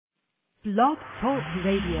Blog Talk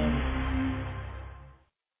Radio.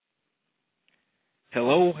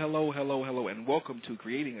 Hello, and welcome to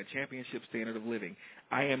Creating a Championship Standard of Living.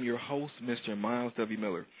 I am your host, Mr. Myles W.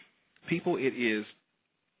 Miller. People, it is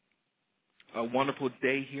a wonderful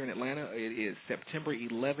day here in Atlanta. It is September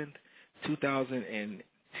 11th,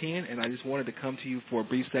 2010, and I just wanted to come to you for a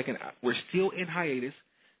brief second. We're still in hiatus,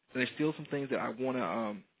 and there's still some things that I want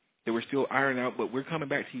to that we're still ironing out, but we're coming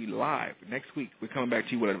back to you live next week. We're coming back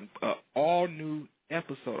to you with an all-new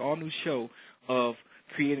episode, all-new show of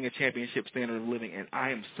Creating a Championship Standard of Living, and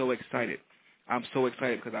I am so excited. I'm so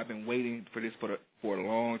excited because I've been waiting for this for a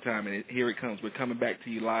long time, and here it comes. We're coming back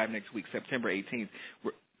to you live next week, September 18th.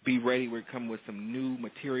 Be ready. We're coming with some new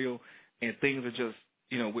material, and things are just,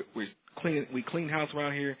 we're cleaning. We clean house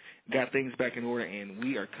around here, got things back in order, and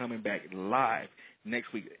we are coming back live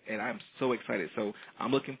next week, and I'm so excited. So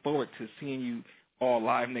I'm looking forward to seeing you all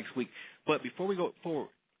live next week. But before we go forward,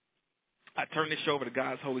 I turn this show over to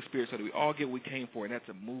God's Holy Spirit so that we all get what we came for, and that's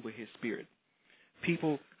a move of His Spirit.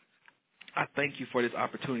 People, I thank you for this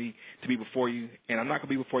opportunity to be before you, and I'm not going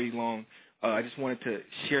to be before you long. I just wanted to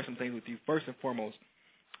share some things with you. First and foremost,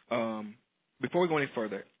 before we go any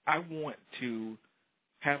further, I want to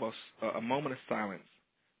have a moment of silence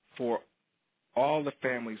for all the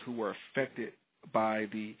families who were affected by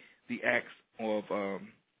the acts of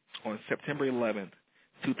on September 11th,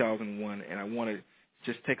 2001, and I want to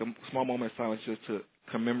just take a small moment of silence just to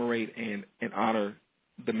commemorate and honor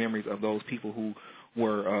the memories of those people who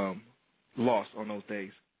were lost on those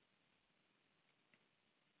days.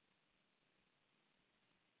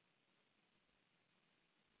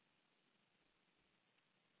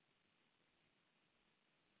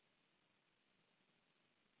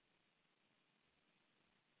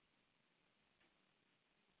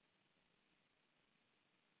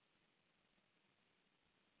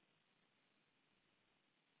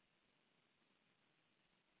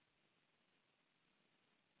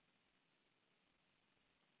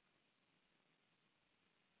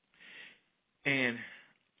 And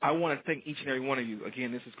I want to thank each and every one of you.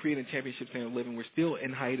 Again, this is Creating Championship Standard of Living. We're still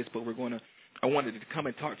in hiatus, but I wanted to come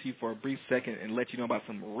and talk to you for a brief second and let you know about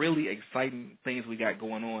some really exciting things we got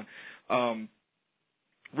going on.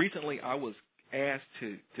 Recently, I was asked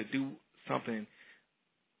to do something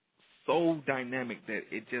so dynamic that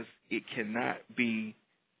it cannot be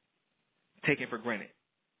taken for granted.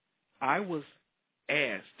 I was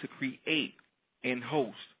asked to create and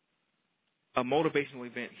host a motivational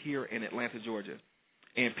event here in Atlanta, Georgia.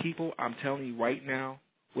 And people, I'm telling you right now,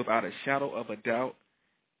 without a shadow of a doubt,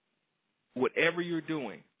 whatever you're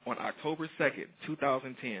doing on October 2nd,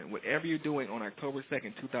 2010, whatever you're doing on October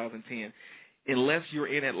 2nd, 2010, unless you're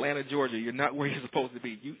in Atlanta, Georgia, you're not where you're supposed to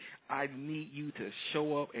be. I need you to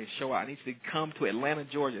show up and show out. I need you to come to Atlanta,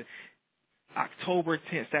 Georgia,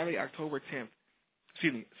 Saturday, October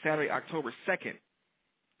 2nd,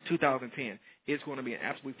 2010. It's going to be an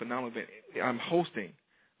absolutely phenomenal event. I'm hosting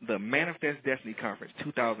the Manifest Destiny Conference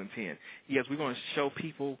 2010. Yes, we're going to show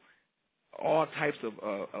people all types of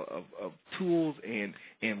tools and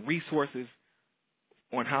resources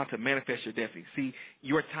on how to manifest your destiny. See,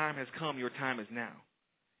 your time has come. Your time is now.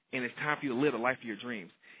 And it's time for you to live the life of your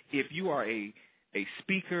dreams. If you are a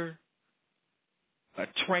speaker, a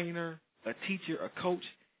trainer, a teacher, a coach,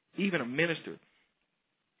 even a minister,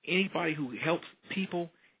 anybody who helps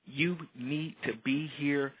people, you need to be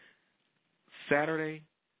here Saturday,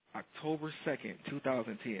 October 2nd,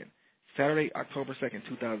 2010. Saturday, October 2nd,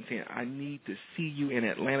 2010. I need to see you in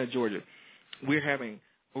Atlanta, Georgia. We're going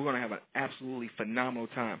to have an absolutely phenomenal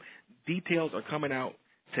time. Details are coming out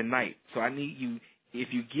tonight, so I need you.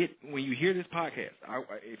 When you hear this podcast,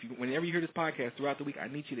 whenever you hear this podcast throughout the week, I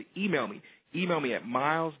need you to email me. Email me at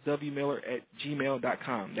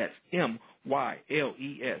myleswmiller@gmail.com. That's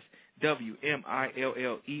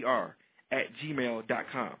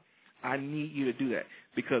MYLESWMILLER@gmail.com. I need you to do that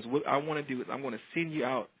because what I want to do is I'm going to send you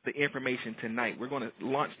out the information tonight. We're going to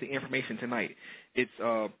launch the information tonight.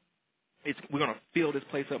 We're going to fill this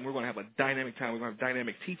place up, and we're going to have a dynamic time. We're going to have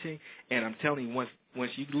dynamic teaching, and I'm telling you, once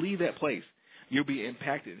you leave that place, you'll be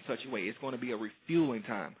impacted in such a way. It's going to be a refueling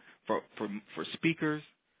time for speakers,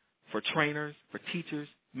 for trainers, for teachers,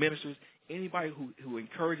 ministers, anybody who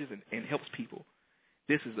encourages and helps people.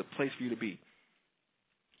 This is the place for you to be.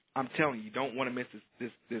 I'm telling you, you don't want to miss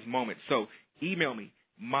this moment. So email me,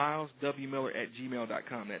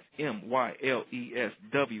 myleswmiller@gmail.com. That's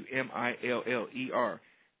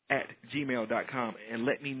MYLESWMILLER@gmail.com, and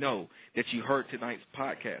let me know that you heard tonight's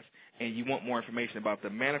podcast and you want more information about the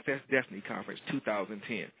Manifest Destiny Conference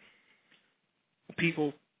 2010.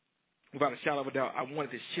 People, without a shadow of a doubt, I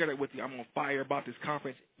wanted to share that with you. I'm on fire about this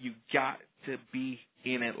conference. You got to be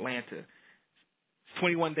in Atlanta. It's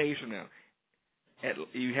 21 days from now.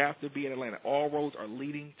 You have to be in Atlanta. All roads are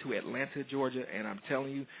leading to Atlanta, Georgia, and I'm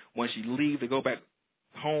telling you, once you leave to go back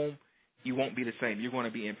home, you won't be the same. You're going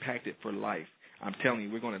to be impacted for life. I'm telling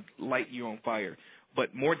you, we're going to light you on fire.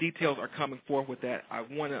 But more details are coming forth with that. I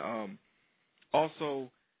want to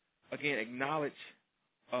also, again, acknowledge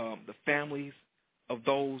the families of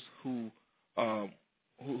those who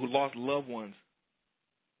lost loved ones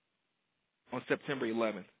on September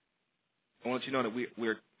 11th. I want you to know that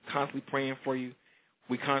we're constantly praying for you.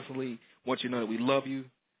 We constantly want you to know that we love you,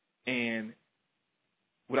 and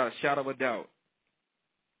without a shadow of a doubt,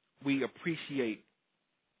 we appreciate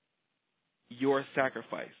your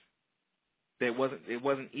sacrifice. It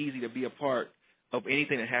wasn't easy to be a part of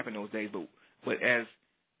anything that happened those days, but as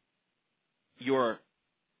your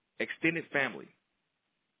extended family,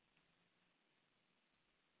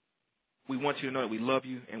 we want you to know that we love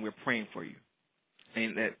you and we're praying for you,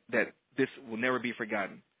 and that this will never be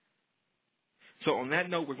forgotten. So on that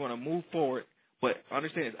note, we're going to move forward, but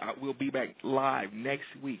understand this, we'll be back live next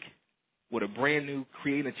week with a brand new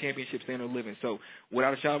Creating a Championship Standard of Living. So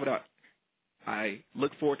without a shadow of a doubt, I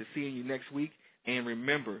look forward to seeing you next week. And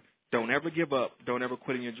remember, don't ever give up. Don't ever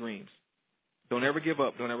quit in your dreams. Don't ever give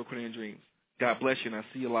up. Don't ever quit in your dreams. God bless you, and I'll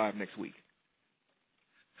see you live next week.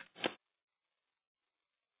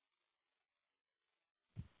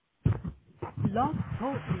 Blog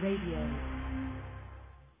Talk Radio.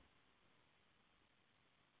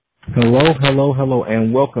 Hello,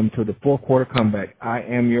 and welcome to the fourth quarter comeback. I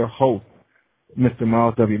am your host, Mr.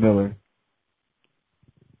 Myles W. Miller.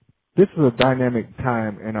 This is a dynamic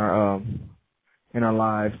time in our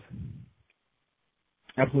lives,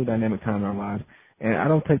 absolutely dynamic time in our lives, and I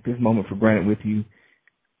don't take this moment for granted with you.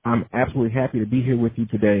 I'm absolutely happy to be here with you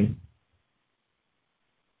today.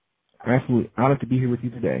 I'm absolutely honored to be here with you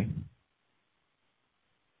today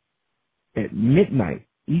at midnight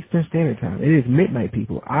Eastern Standard Time. It is midnight,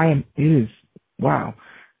 people. Wow.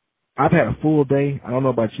 I've had a full day. I don't know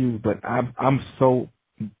about you, but I'm so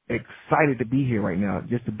excited to be here right now,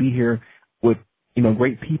 just to be here with,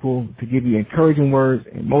 great people to give you encouraging words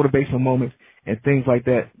and motivational moments and things like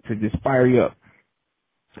that to just fire you up.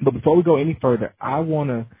 But before we go any further, I want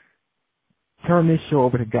to turn this show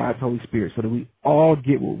over to God's Holy Spirit so that we all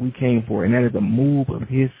get what we came for, and that is a move of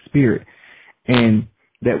His Spirit, and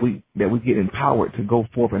that we get empowered to go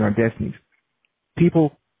forth in our destinies.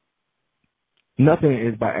 People, nothing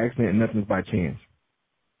is by accident and nothing is by chance.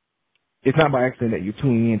 It's not by accident that you're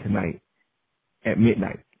tuning in tonight at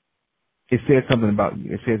midnight. It says something about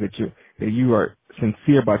you. It says that you are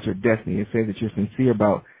sincere about your destiny. It says that you're sincere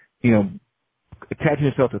about, attaching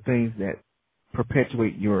yourself to things that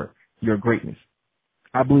perpetuate your greatness.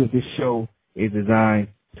 I believe this show is designed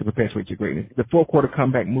to perpetuate your greatness. The fourth quarter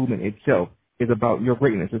comeback movement itself is about your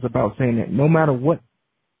greatness. It's about saying that no matter what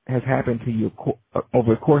has happened to you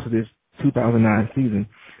over the course of this 2009 season,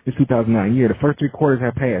 this 2009 year, the first three quarters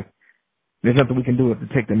have passed. There's nothing we can do to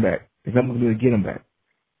take them back. There's nothing we can do to get them back.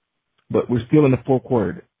 But we're still in the fourth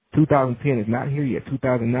quarter. 2010 is not here yet.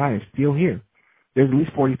 2009 is still here. There's at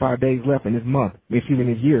least 45 days left in this month, this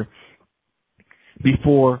year,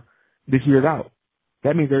 before this year's out.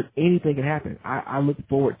 That means anything can happen. I look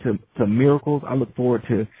forward to miracles. I look forward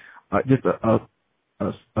to just a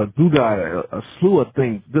slew of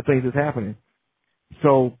things, good things that's happening.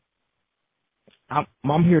 So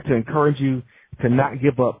I'm here to encourage you to not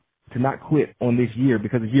give up, to not quit on this year,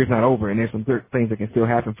 because the year's not over and there's some good things that can still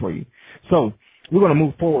happen for you. So we're going to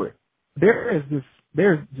move forward. There's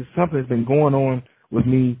just something that's been going on with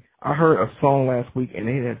me. I heard a song last week and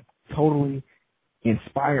it has totally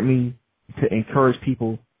inspired me to encourage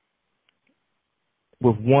people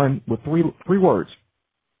with three words.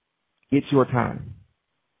 It's your time.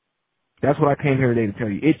 That's what I came here today to tell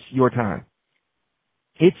you. It's your time.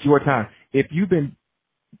 It's your time. If you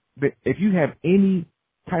have any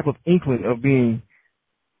type of inkling of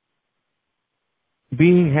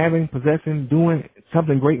having, possessing, doing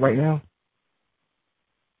something great right now,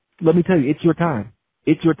 let me tell you, it's your time.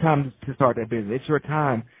 It's your time to start that business. It's your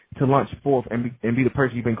time to launch forth and be the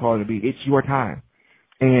person you've been called to be. It's your time.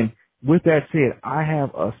 And with that said, I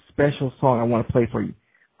have a special song I want to play for you.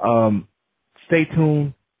 Stay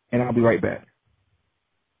tuned, and I'll be right back.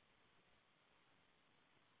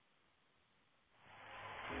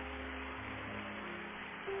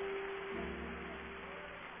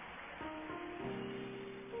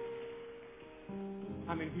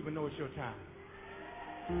 How many people know it's your time?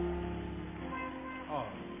 Oh.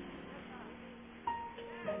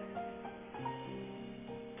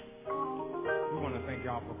 We want to thank thank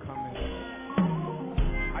y'all for coming.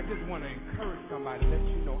 I just want to encourage somebody, let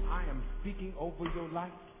you know I am speaking over your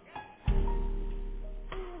life.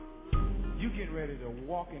 You get ready to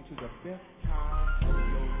walk into the best time of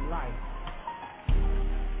your life.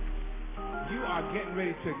 You are getting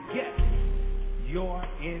ready to get your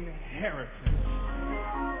inheritance.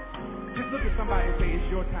 Just look at somebody and say,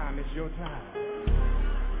 it's your time, it's your time.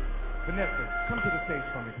 Vanessa, come to the stage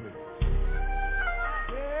for me, please.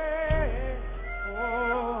 Yeah,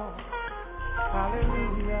 oh,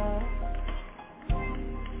 hallelujah.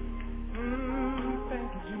 Thank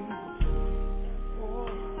you, Jesus. Oh,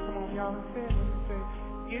 come on, y'all, and say it. Say,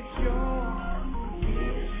 it's your time.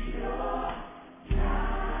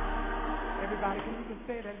 Everybody, can you just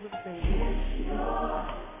say that with me?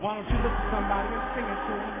 Why don't you look at somebody and sing it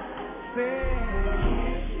to them? Say,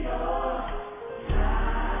 it's your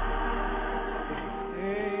time.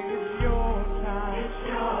 It's your time. It's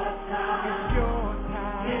your time. It's your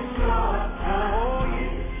time. It's your time. Oh,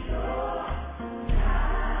 yeah. It's your time.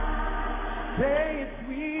 Say it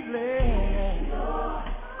sweetly. It's your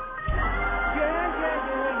time. Yeah, yeah,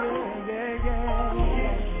 yeah, yeah, yeah, yeah.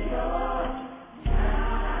 It's your time.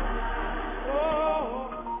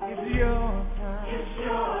 Oh, it's your time. It's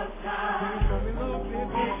your time. Can you show me a little bit?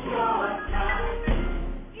 It's your time.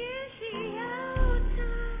 It's your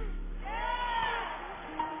time.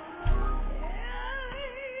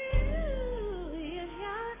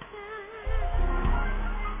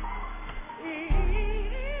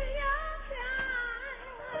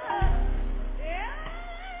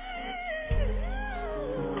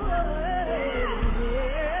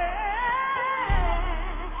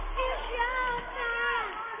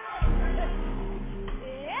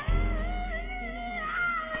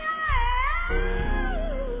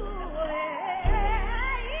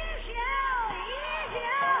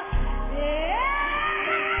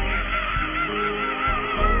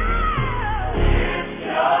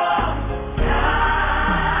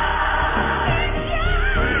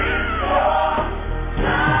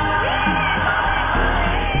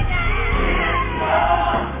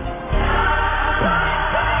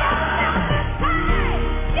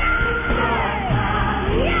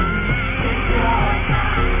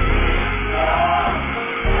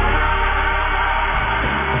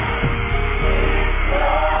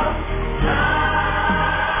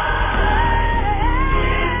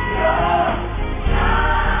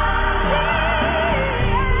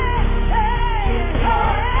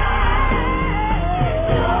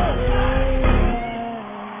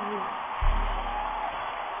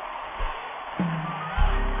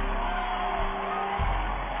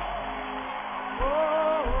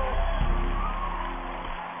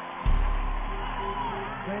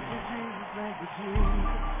 Thank you, Jesus. Thank you,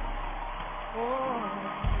 Jesus. Oh,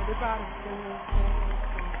 everybody say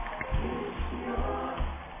it's your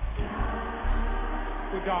time.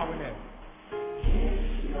 Good God with that.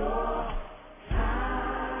 It's your time.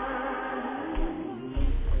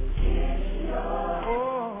 It's your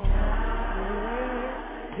time.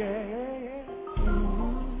 Yeah, yeah, yeah.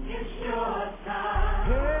 It's your time.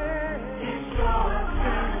 Yeah. It's your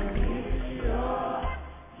time. It's your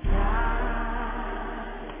time.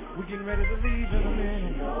 We're getting ready to leave in a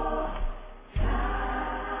minute.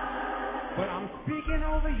 But I'm speaking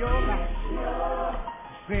over your life.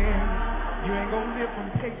 Saying you ain't gonna live from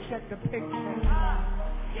paycheck to paycheck.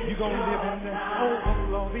 You're gonna live in the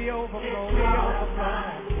overflow, the overflow, the overflow.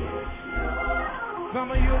 Some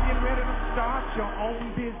of you are getting ready to start your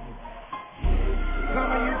own business. Some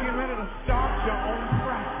of you are getting ready to start your own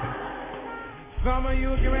practice. Some of you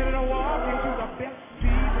are getting ready to walk into the best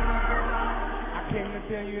season of your life. I came to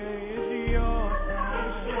tell you it's your time.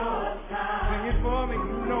 It's your time. Sing it for me,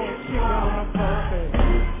 you know it's on the pulpit.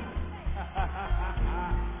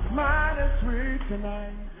 Mighty sweet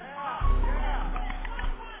tonight.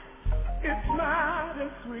 It's mighty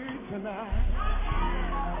sweet tonight.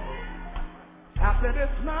 After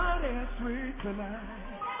this mighty sweet tonight.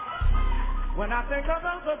 When I think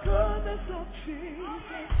about the goodness of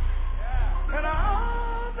Jesus and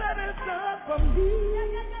all that is done for me,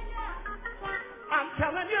 I'm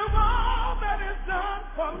telling you all that is done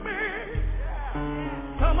for me.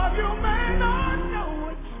 Some of you may not know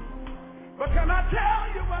it, but can I tell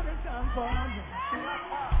you what it's done for me?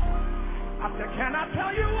 I said, can I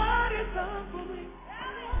tell you what it's done for me?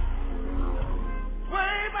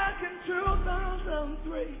 Way back in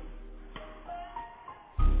 2003.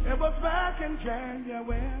 It was back in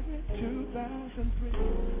January 2003.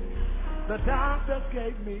 The doctors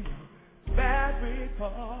gave me a bad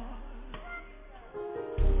report.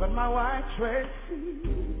 But my wife Tracy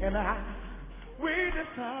and I, we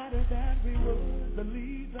decided that we would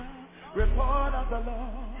believe the report of the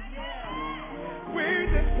Lord. We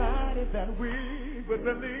decided that we would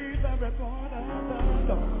believe the report of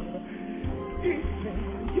the Lord. He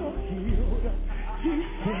said, you're healed. He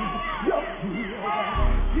said, you're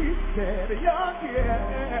healed. He said, you're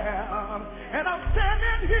healed. And I'm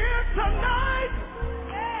standing here tonight.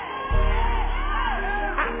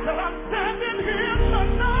 I said, I'm standing here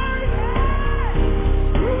tonight.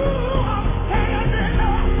 Ooh, I'm standing up.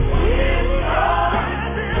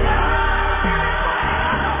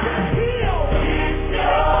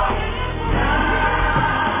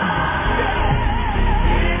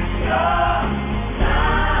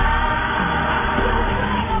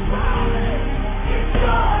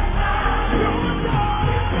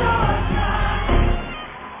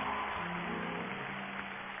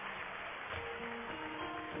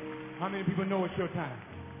 How many people know it's your time?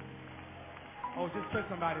 Oh, just let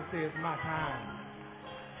somebody say it's my time.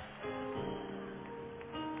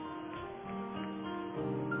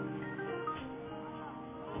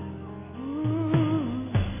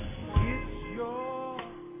 It's your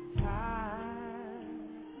time.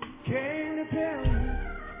 Came to tell you,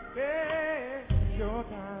 yeah, it's your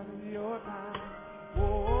time, it's your time.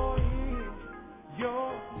 Oh, it's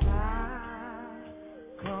your time.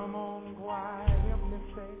 Come on, choir,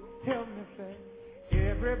 help me say,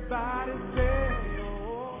 everybody say,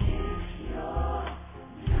 oh, it's your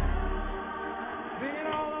time. Sing it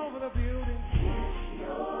all over the building. It's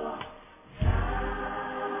your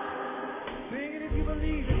time. Sing it if you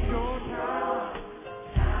believe it's your time.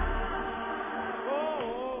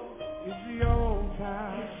 Oh, it's your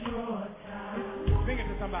time. It's your time. Sing it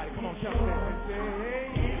to somebody. Come on, shout it and say,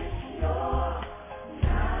 it's your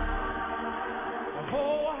time. The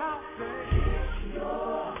whole house say, it's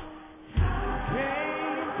your time.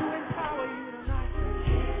 Came to empower you tonight.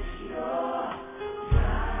 It's your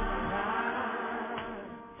time.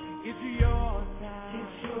 It's your time.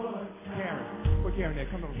 It's your time. Karen, where Karen at?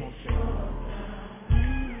 Come over home stage.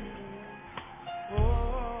 Oh,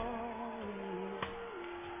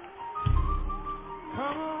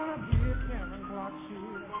 come on up here, Karen Clark.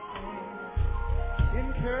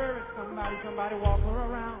 Encourage somebody. Somebody walk her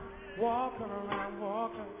around. Walk her around.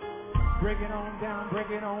 Walk her. Break it on down. Break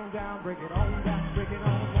it on down. Break it on down. Break it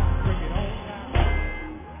on down. Break it on down.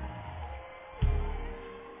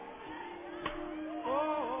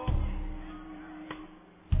 Oh,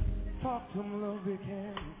 talk to them a little bit,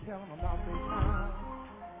 can you? Tell them about their time.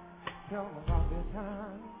 Tell them about their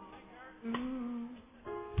time. Ooh.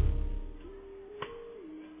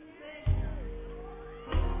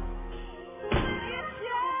 It's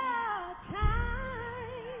your time.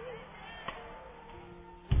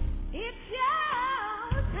 It's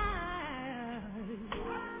your time.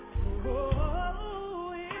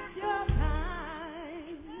 Oh, it's your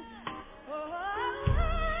time. Oh,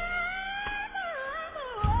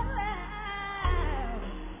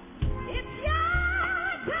 it's your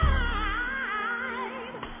time.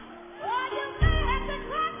 Oh, you may have to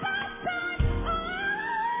cry sometimes. Oh,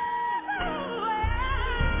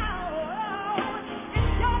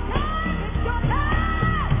 it's your time. It's your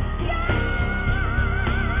time. Yeah.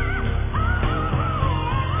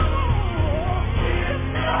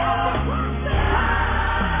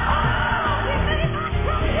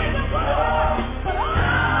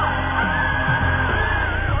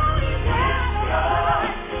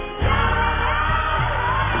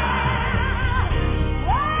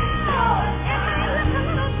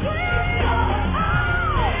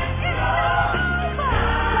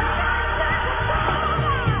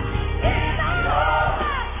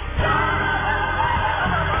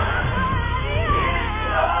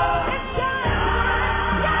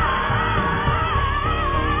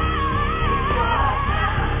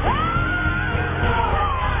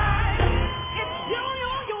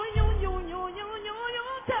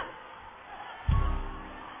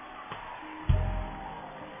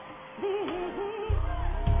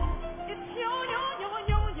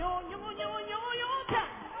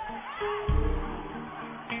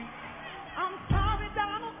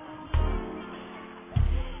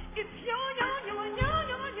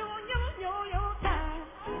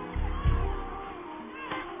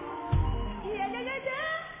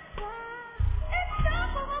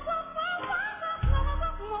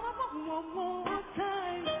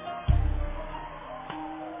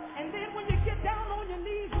 And then when you get down on your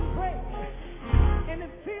knees and pray,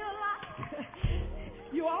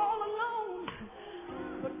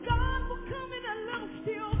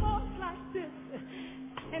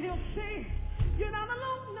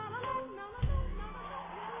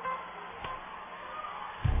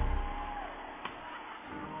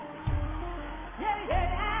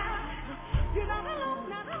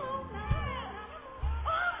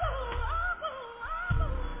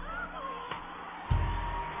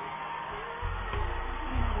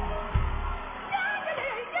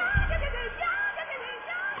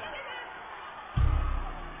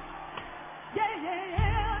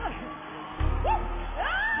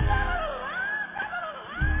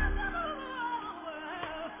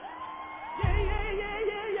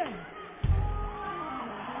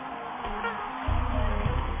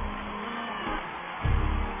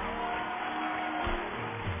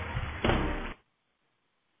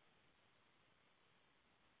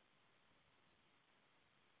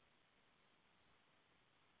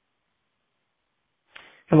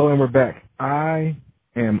 Hello, and we're back. I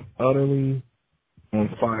am utterly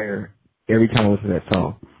on fire every time I listen to that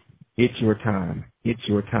song. It's your time. It's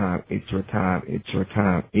your time. It's your time. It's your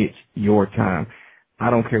time. It's your time. I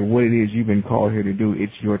don't care what it is you've been called here to do.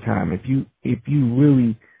 It's your time. If you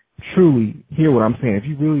really, truly hear what I'm saying, if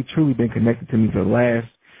you really, truly been connected to me for the last,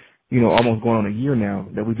 almost going on a year now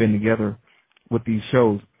that we've been together with these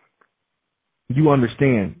shows, you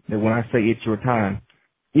understand that when I say it's your time,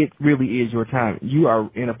 it really is your time. You are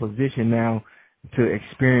in a position now to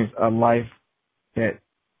experience a life that,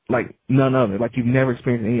 like none other, like you've never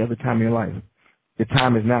experienced any other time in your life. The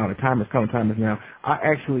time is now. The time has come. The time is now. I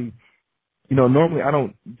actually, normally I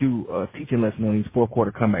don't do a teaching lesson on these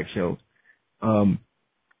fourth-quarter comeback shows,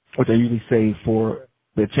 which I usually say for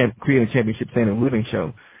the Creating a Championship Standard of Living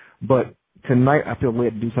show. But tonight I feel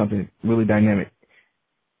led to do something really dynamic.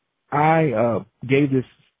 I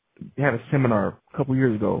had a seminar a couple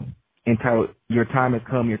years ago entitled "Your Time Has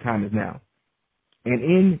Come, Your Time Is Now," and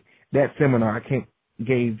in that seminar I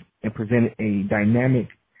gave and presented a dynamic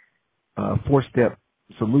 4-step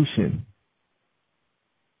solution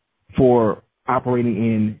for operating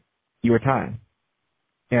in your time.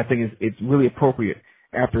 And I think it's really appropriate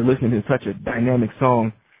after listening to such a dynamic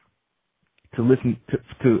song to listen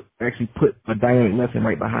to actually put a dynamic lesson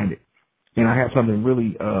right behind it. And I have something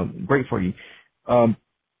really great for you.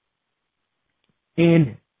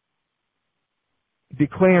 In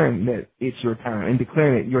declaring that it's your time, and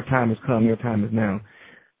declaring that your time has come, your time is now,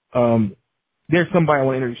 there's somebody I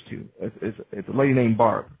want to introduce to. It's a lady named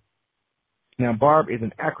Barb. Now, Barb is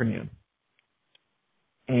an acronym,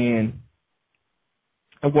 and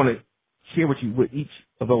I want to share with you what each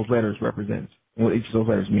of those letters represents and what each of those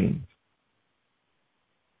letters means.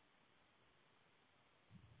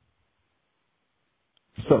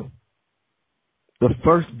 So, the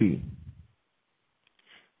first B,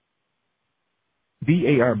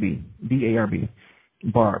 B-A-R-B, B-A-R-B,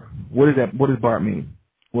 Barb. What is that? What does Barb mean?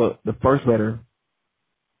 Well, the first letter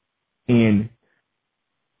in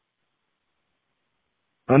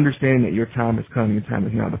understanding that your time is coming, your time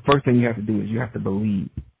is now. The first thing you have to do is you have to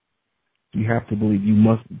believe. You have to believe. You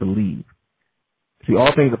must believe. See,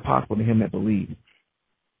 all things are possible to him that believes.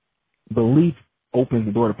 Belief opens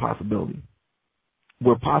the door to possibility.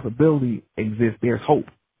 Where possibility exists, there's hope.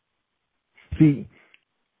 See,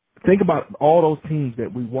 think about all those teams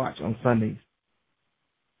that we watch on Sundays.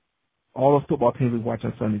 All those football teams we watch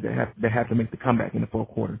on Sundays that have to make the comeback in the fourth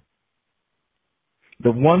quarter.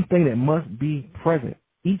 The one thing that must be present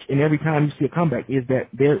each and every time you see a comeback is that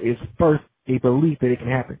there is first a belief that it can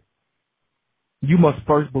happen. You must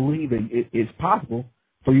first believe that it is possible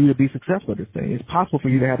for you to be successful at this thing. It's possible for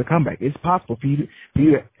you to have a comeback. It's possible for you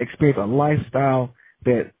to experience a lifestyle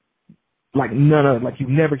that like none other, like you've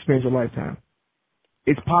never experienced in your lifetime.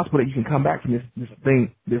 It's possible that you can come back from this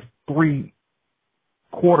thing, this 3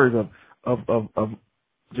 quarters of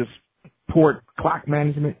just poor clock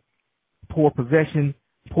management, poor possession,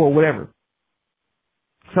 poor whatever.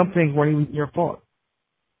 Some things weren't even your fault.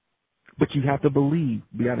 But you have to believe,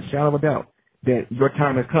 beyond a shadow of a doubt, that your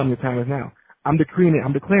time has come, your time is now. I'm decreeing it,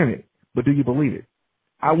 I'm declaring it, but do you believe it?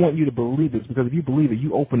 I want you to believe this, because if you believe it,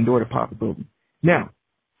 you open the door to possibility. Now,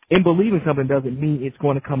 in believing something doesn't mean it's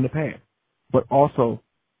going to come to pass, but also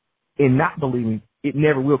in not believing, it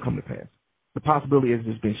never will come to pass. The possibility has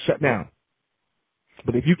just been shut down.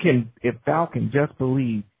 But if thou can just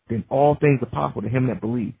believe, then all things are possible to him that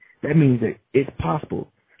believes. That means that it's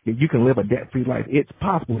possible that you can live a debt-free life. It's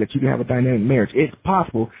possible that you can have a dynamic marriage. It's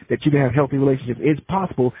possible that you can have healthy relationships. It's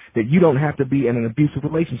possible that you don't have to be in an abusive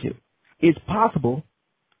relationship. It's possible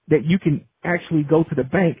that you can actually go to the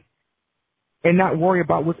bank and not worry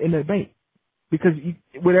about what's in the bank, because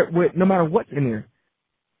no matter what's in there,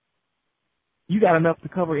 you got enough to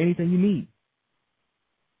cover anything you need.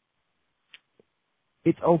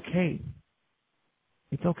 It's okay.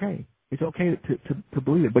 It's okay. It's okay to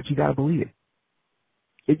believe it, but you got to believe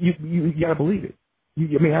it. You got to believe it.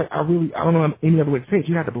 I don't know any other way to say it.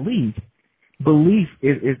 You have to believe. Belief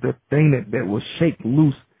is the thing that will shake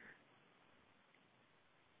loose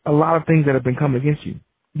a lot of things that have been coming against you.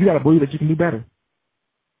 You got to believe that you can do better.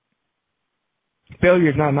 Failure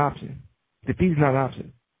is not an option. Defeat is not an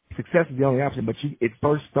option. Success is the only option, but it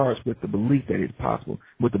first starts with the belief that it's possible,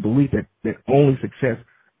 with the belief that only success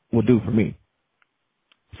will do for me.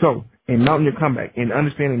 So, in mounting your comeback, in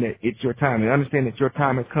understanding that it's your time, and understanding that your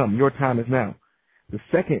time has come, your time is now, the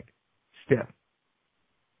second step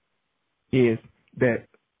is that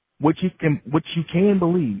what you can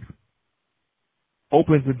believe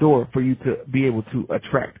opens the door for you to be able to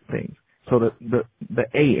attract things. So the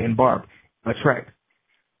A in Barb, attract.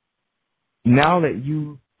 Now that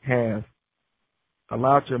you have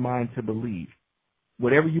allowed your mind to believe.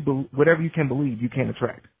 Whatever you can believe, you can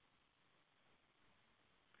attract.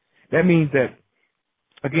 That means that,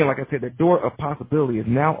 again, like I said, the door of possibility is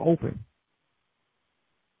now open.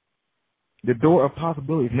 The door of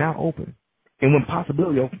possibility is now open. And when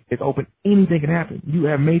possibility is open, anything can happen. You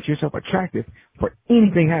have made yourself attractive for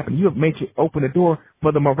anything to happen. You have made you open the door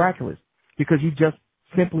for the miraculous because you just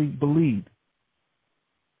simply believed.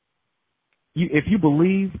 If you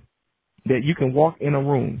believe that you can walk in a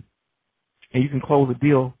room and you can close a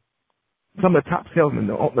deal, some of the top salesmen,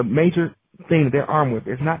 the major thing that they're armed with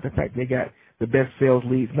is not the fact they got the best sales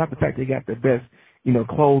leads, it's not the fact they got the best,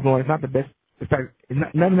 clothes on, it's not the best, in fact, it's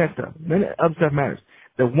not, none of that stuff. None of that other stuff matters.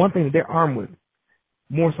 The one thing that they're armed with,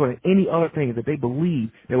 more so than any other thing, is that they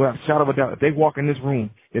believe that without a shadow of a doubt, if they walk in this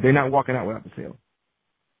room, that they're not walking out without the sale.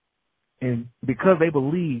 And because they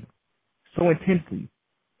believe so intensely,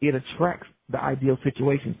 it attracts the ideal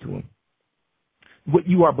situations to them. What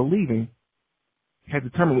you are believing has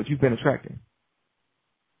determined what you've been attracting.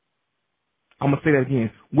 I'm going to say that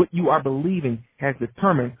again. What you are believing has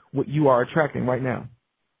determined what you are attracting right now.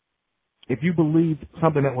 If you believed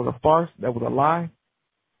something that was a farce, that was a lie,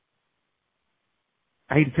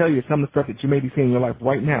 I hate to tell you, some of the stuff that you may be seeing in your life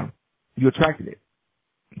right now, you attracted it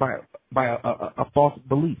by a false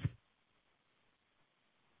belief.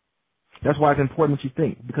 That's why it's important what you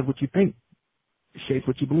think, because what you think shapes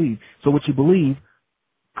what you believe. So what you believe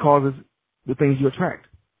causes the things you attract.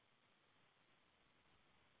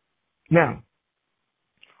 Now,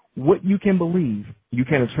 what you can believe, you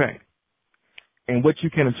can attract. And what you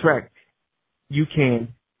can attract, you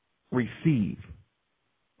can receive.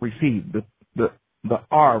 Receive. The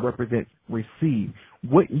R represents receive.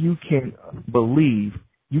 What you can believe,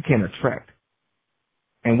 you can attract.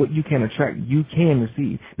 And what you can attract, you can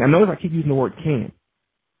receive. Now notice I keep using the word can,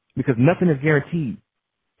 because nothing is guaranteed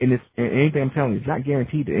in anything I'm telling you. It's not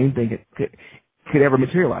guaranteed that anything could ever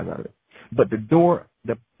materialize out of it. But the door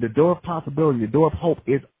of possibility, the door of hope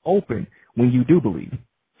is open when you do believe.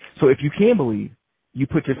 So if you can believe, you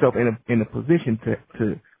put yourself in a position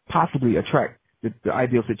to possibly attract the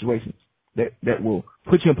ideal situations that will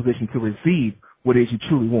put you in position to receive what it is you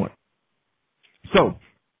truly want. So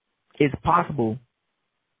it's possible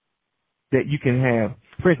that you can have,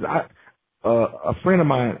 for instance, a friend of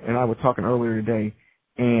mine and I were talking earlier today,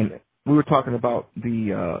 and we were talking about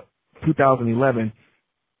the 2011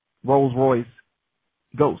 Rolls-Royce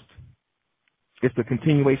Ghost. It's the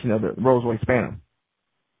continuation of the Rolls-Royce Phantom.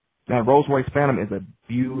 Now, Rolls-Royce Phantom is a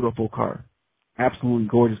beautiful car, absolutely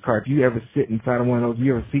gorgeous car. If you ever sit inside of one of those,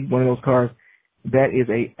 you ever see one of those cars, that is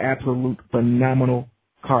a absolute phenomenal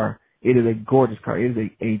car. It is a gorgeous car. It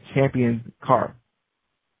is a champion car.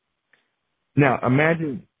 Now,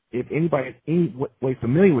 imagine if anybody is any way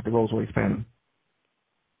familiar with the Rolls-Royce Phantom,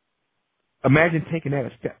 imagine taking that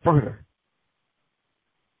a step further.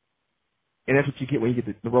 And that's what you get when you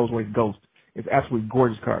get the Rolls-Royce Ghost. It's an absolutely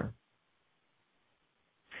gorgeous car.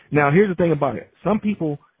 Now, here's the thing about it. Some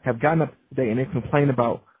people have gotten up today and they complain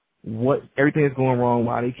about what everything is going wrong,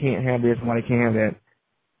 why they can't have this and why they can't have that.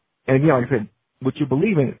 And again, like I said, what you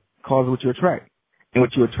believe in causes what you attract. And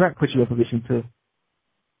what you attract puts you in a position to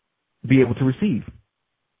be able to receive.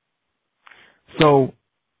 So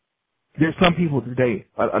there's some people today,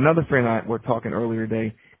 another friend and I were talking earlier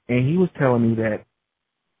today, and he was telling me that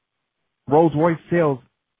Rolls-Royce sales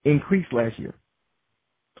increased last year.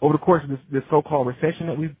 Over the course of this so-called recession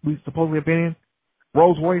that we supposedly have been in,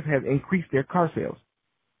 Rolls-Royce has increased their car sales.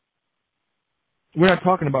 We're not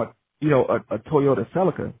talking about, a Toyota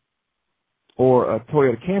Celica or a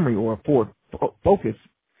Toyota Camry or a Ford Focus.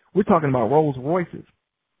 We're talking about Rolls-Royces.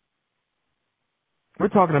 We're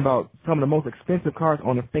talking about some of the most expensive cars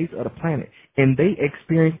on the face of the planet, and they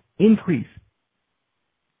experience increase.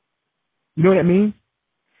 You know what that means?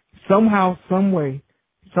 Somehow, some way,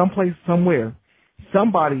 someplace, somewhere,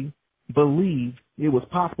 somebody believed it was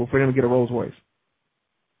possible for them to get a Rolls Royce.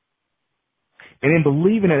 And in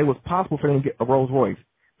believing that it was possible for them to get a Rolls Royce,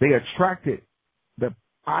 they attracted the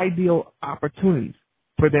ideal opportunities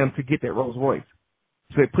for them to get that Rolls Royce.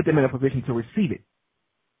 So it put them in a position to receive it.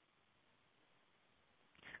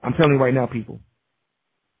 I'm telling you right now, people,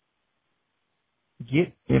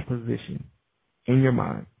 get in position in your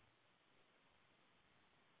mind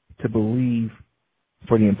to believe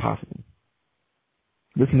for the impossible.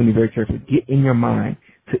 Listen to me very carefully. Get in your mind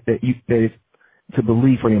to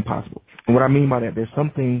believe for the impossible. And what I mean by that, there's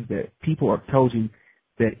some things that people have told you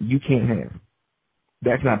that you can't have.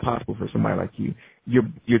 That's not possible for somebody like you.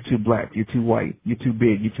 You're too black. You're too white. You're too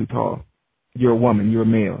big. You're too tall. You're a woman. You're a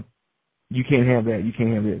male. You can't have that. You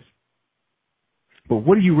can't have this. But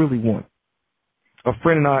what do you really want? A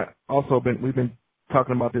friend and I we've been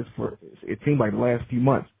talking about this for, it seemed like the last few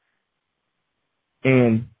months.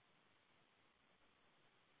 And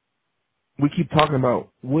we keep talking about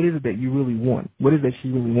what is it that you really want? What is it that she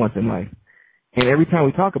really wants in life? And every time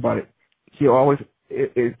we talk about it, she always,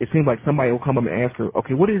 it seems like somebody will come up and ask her,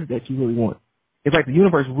 okay, what is it that you really want? It's like the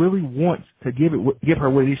universe really wants to give her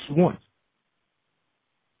what it is she wants.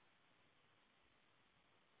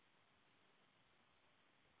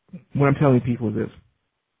 What I'm telling people is this.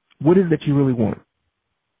 What is it that you really want?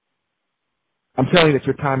 I'm telling you that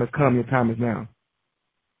your time has come. Your time is now.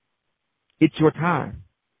 It's your time.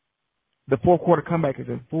 The fourth quarter comeback is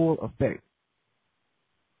in full effect.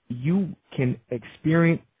 You can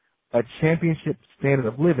experience a championship standard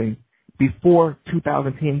of living before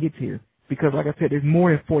 2010 gets here. Because, like I said, there's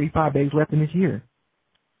more than 45 days left in this year.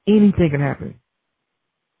 Anything can happen.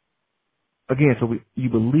 Again, so you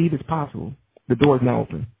believe it's possible. The door is now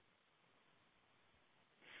open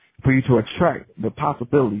for you to attract the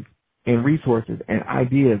possibilities and resources and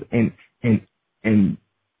ideas and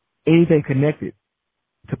anything connected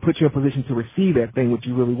to put you in a position to receive that thing which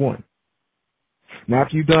you really want. Now,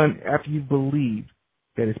 after you've believed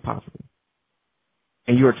that it's possible,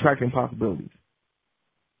 and you're attracting possibilities,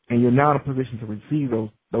 and you're now in a position to receive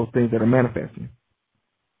those things that are manifesting.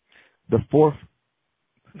 The fourth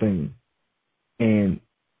thing, and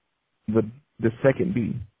the second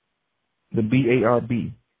B, the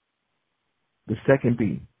BARB, the second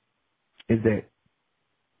B, is that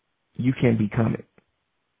you can become it.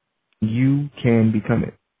 You can become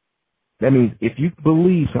it. That means if you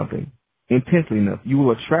believe something intensely enough, you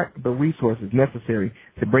will attract the resources necessary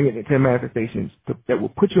to bring it into manifestations that will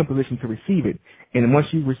put you in position to receive it. And once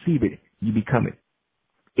you receive it, you become it.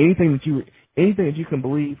 Anything that you can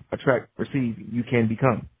believe, attract, receive, you can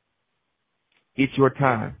become. It's your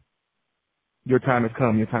time. Your time has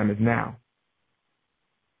come. Your time is now.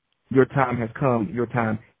 Your time has come. Your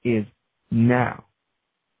time is now.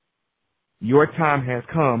 Your time has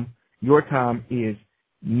come. Your time is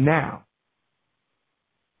now.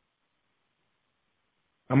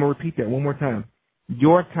 I'm going to repeat that one more time.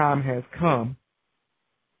 Your time has come.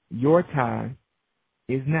 Your time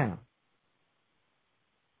is now.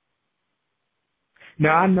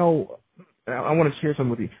 Now, I know, I want to share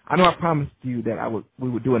something with you. I know I promised you that we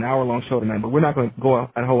would do an hour-long show tonight, but we're not going to go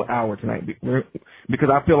a whole hour tonight because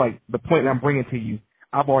I feel like the point that I'm bringing to you,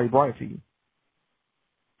 I've already brought it to you.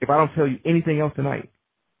 If I don't tell you anything else tonight,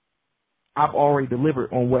 I've already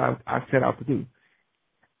delivered on what I set out to do.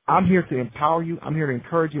 I'm here to empower you. I'm here to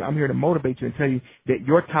encourage you. I'm here to motivate you and tell you that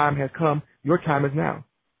your time has come. Your time is now.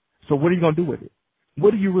 So what are you going to do with it?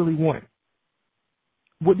 What do you really want?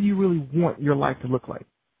 What do you really want your life to look like?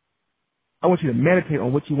 I want you to meditate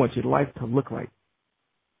on what you want your life to look like.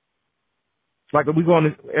 Like we go on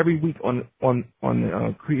this every week on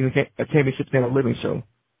creating a championship standard living show.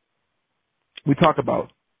 We talk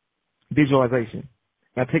about visualization.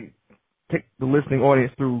 Now take the listening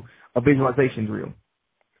audience through a visualization drill.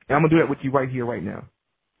 And I'm going to do that with you right here, right now,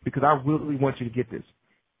 because I really want you to get this.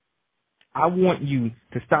 I want you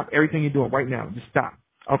to stop everything you're doing right now. Just stop.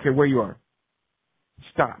 I don't care where you are.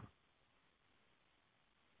 Stop.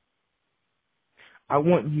 I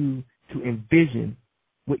want you to envision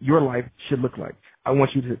what your life should look like. I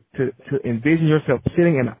want you to envision yourself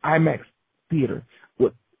sitting in an IMAX theater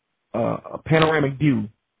with a panoramic view,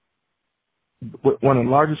 with one of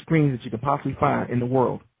the largest screens that you can possibly find in the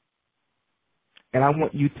world. And I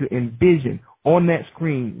want you to envision on that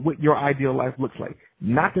screen what your ideal life looks like,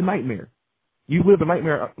 not the nightmare. You live the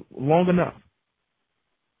nightmare long enough.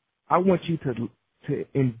 I want you to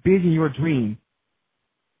envision your dream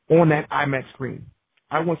on that IMAX screen.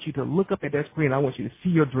 I want you to look up at that screen. I want you to see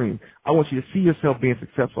your dream. I want you to see yourself being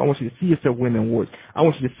successful. I want you to see yourself winning awards. I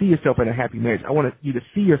want you to see yourself in a happy marriage. I want you to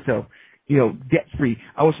see yourself, debt-free.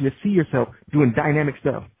 I want you to see yourself doing dynamic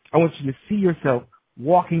stuff. I want you to see yourself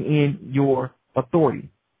walking in your authority.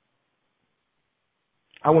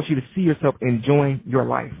 I want you to see yourself enjoying your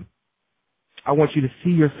life. I want you to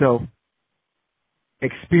see yourself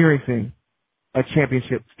experiencing a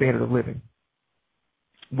championship standard of living.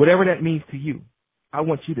 Whatever that means to you, I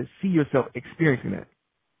want you to see yourself experiencing that.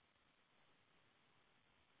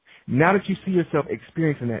 Now that you see yourself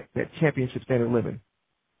experiencing that championship standard of living,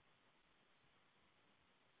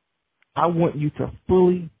 I want you to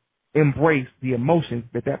fully embrace the emotions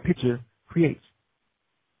that picture creates.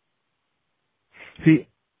 See,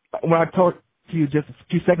 when I talked to you just a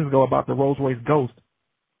few seconds ago about the Rolls Royce Ghost,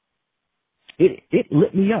 it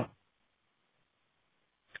lit me up.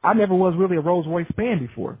 I never was really a Rolls Royce fan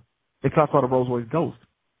before until I saw the Rolls Royce Ghost.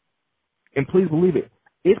 And please believe it,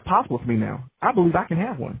 it's possible for me now. I believe I can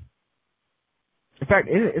have one. In fact,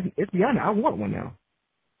 it's beyond that. I want one now.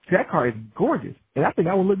 See, that car is gorgeous, and I think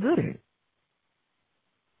I would look good in it.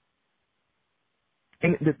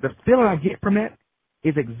 And the feeling I get from that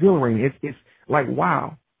is exhilarating. It's like,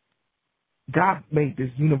 wow, God made this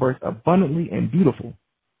universe abundantly and beautiful.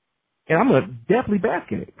 And I'm going to definitely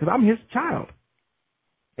bask in it because I'm his child.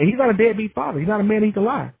 And he's not a deadbeat father. He's not a man he can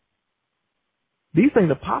lie. These things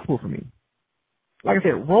are possible for me. Like I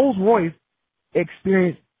said, Rolls-Royce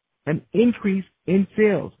experienced an increase in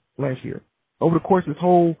sales last year. Over the course of this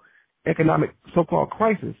whole economic so-called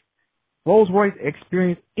crisis, Rolls-Royce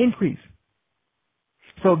experienced increase.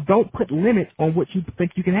 So don't put limits on what you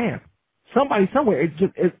think you can have. Somebody somewhere,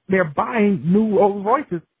 they're buying new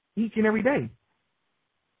Rolls-Royces each and every day.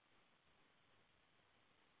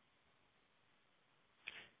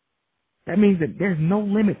 That means that there's no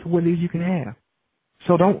limit to what it is you can have.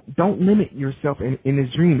 So don't limit yourself in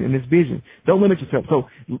this dream, in this vision. Don't limit yourself. So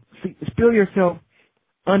feel yourself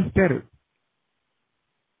unfettered,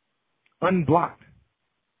 unblocked,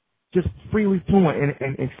 just freely flowing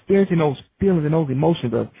and experiencing those feelings and those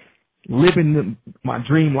emotions of living my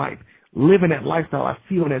dream life, living that lifestyle I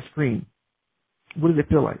see on that screen. What does it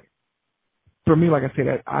feel like? For me, like I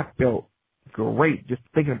said, I felt great just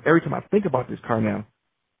thinking. Every time I think about this car now,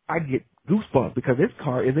 I get goosebumps because this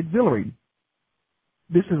car is exhilarating.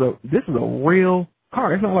 This is a real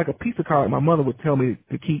car. It's not like a piece of car like my mother would tell me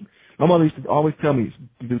to keep. My mother used to always tell me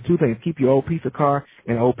to do two things: keep your old piece of car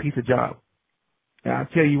and an old piece of job. And I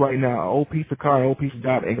tell you right now, an old piece of car and an old piece of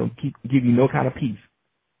job ain't gonna give you no kind of peace.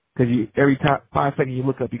 Because every 5 seconds you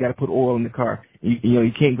look up, you got to put oil in the car.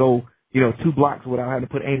 You can't go 2 blocks without having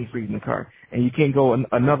to put antifreeze in the car, and you can't go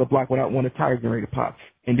another block without one of the tires getting ready to pop.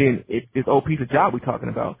 And then this old piece of job we're talking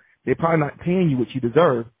about, they're probably not paying you what you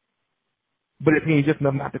deserve, but they're paying you just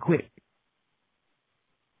enough not to quit.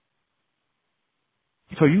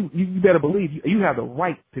 So you better believe you have the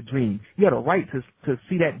right to dream. You have the right to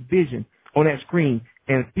see that vision on that screen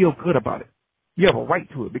and feel good about it. You have a right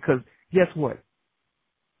to it because guess what?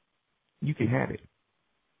 You can have it.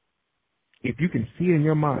 If you can see it in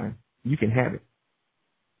your mind, you can have it.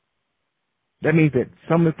 That means that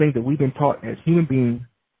some of the things that we've been taught as human beings,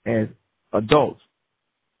 as adults,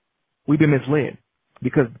 we've been misled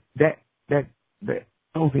because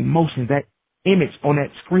those emotions, that image on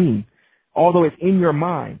that screen, although it's in your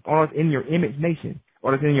mind, or it's in your imagination,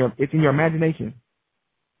 or it's in your imagination,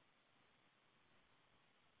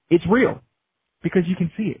 it's real because you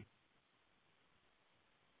can see it.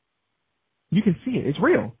 You can see it. It's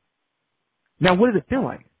real. Now, what does it feel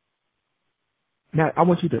like? Now, I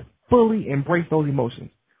want you to fully embrace those emotions,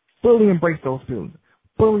 fully embrace those feelings,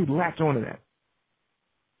 fully latch onto that.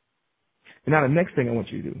 And now the next thing I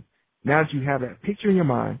want you to do, now that you have that picture in your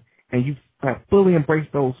mind and you have fully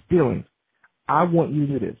embraced those feelings, I want you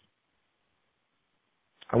to do this.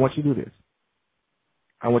 I want you to do this.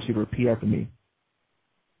 I want you to repeat after me.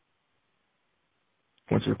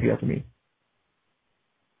 I want you to repeat after me.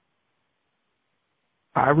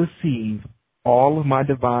 I receive all of my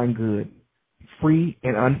divine good, free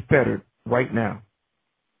and unfettered, right now.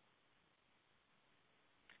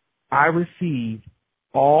 I receive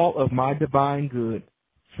all of my divine good,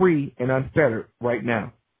 free and unfettered, right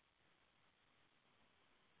now.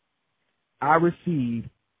 I receive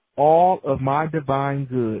all of my divine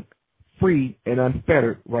good, free and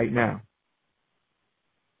unfettered, right now.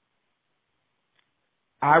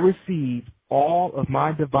 I receive all of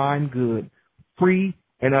my divine good, free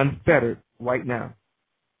and unfettered, right now.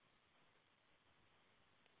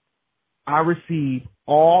 I receive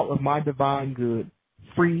all of my divine good,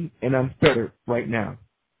 free and unfettered, right now.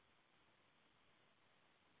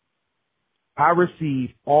 I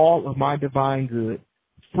receive all of my divine good,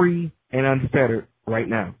 free and unfettered, right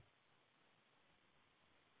now.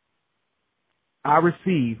 I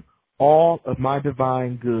receive all of my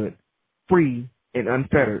divine good, free and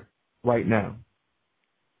unfettered, right now.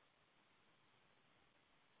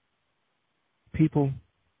 People,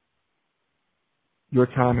 your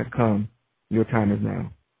time has come. Your time is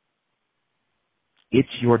now. It's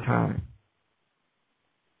your time.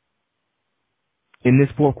 In this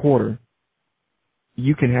fourth quarter,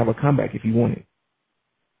 you can have a comeback if you want it.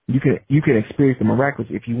 You can experience the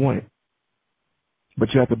miraculous if you want it.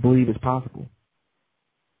 But you have to believe it's possible.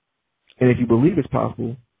 And if you believe it's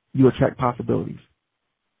possible, you attract possibilities.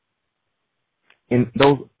 And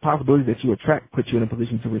those possibilities that you attract put you in a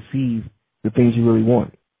position to receive the things you really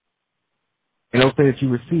want. And those things that you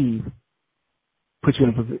receive put you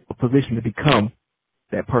in a position to become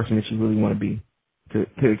that person that you really want to be,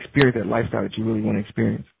 to experience that lifestyle that you really want to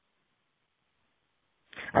experience.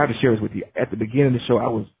 I have to share this with you. At the beginning of the show,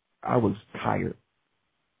 I was tired.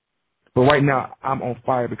 But right now, I'm on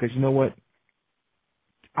fire because you know what?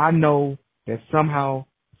 I know that somehow,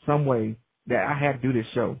 some way, that I had to do this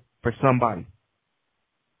show for somebody,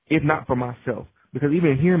 if not for myself. Because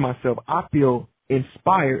even hearing myself, I feel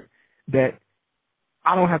inspired that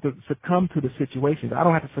I don't have to succumb to the situations. I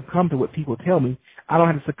don't have to succumb to what people tell me. I don't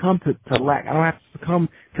have to succumb to lack. I don't have to succumb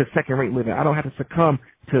to second-rate living. I don't have to succumb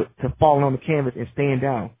to falling on the canvas and staying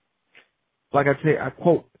down. Like I said, I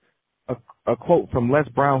quote a quote from Les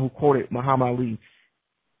Brown, who quoted Muhammad Ali.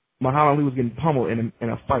 Muhammad Ali was getting pummeled in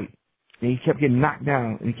a fight, and he kept getting knocked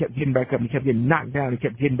down, and he kept getting back up, and he kept getting knocked down, and he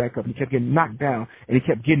kept getting back up, and he kept getting knocked down, and he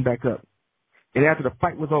kept getting back up. And after the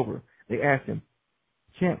fight was over, they asked him,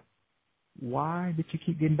 "Champ, why did you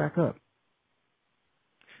keep getting back up?"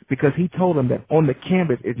 Because he told them that on the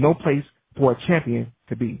canvas is no place for a champion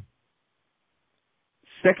to be.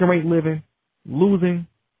 Second-rate living, losing,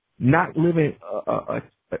 not living,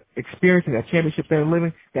 experiencing a championship standard of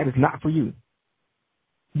living, that is not for you.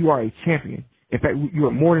 You are a champion. In fact, you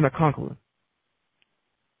are more than a conqueror.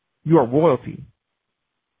 You are royalty.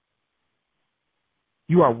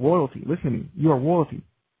 You are royalty. Listen to me. You are royalty.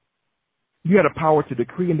 You have the power to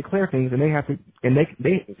decree and declare things, and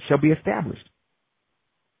they shall be established.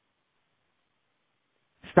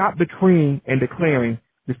 Stop decreeing and declaring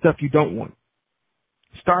the stuff you don't want.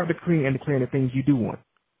 Start decreeing and declaring the things you do want.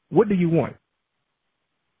 What do you want?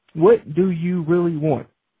 What do you really want?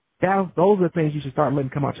 Those are the things you should start letting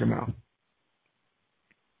come out your mouth.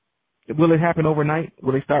 Will it happen overnight?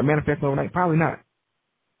 Will they start manifesting overnight? Probably not.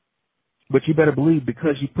 But you better believe,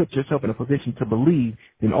 because you put yourself in a position to believe,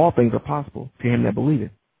 then all things are possible to him that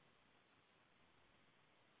believeth.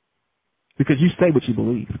 Because you say what you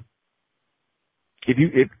believe.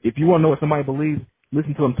 If you want to know what somebody believes,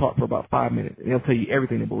 listen to them talk for about 5 minutes, and they'll tell you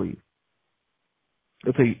everything they believe.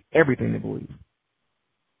 They'll tell you everything they believe.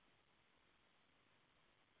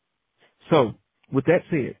 So, with that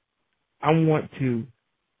said, I want to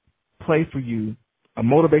play for you a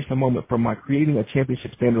motivational moment from my Creating a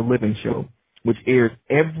Championship Standard of Living show, which airs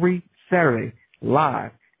every Saturday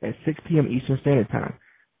live at 6 p.m. Eastern Standard Time.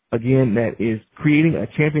 Again, that is Creating a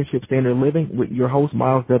Championship Standard of Living with your host,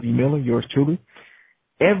 Myles W. Miller, yours truly,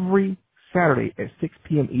 every Saturday at 6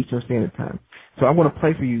 p.m. Eastern Standard Time. So I want to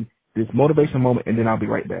play for you this motivational moment, and then I'll be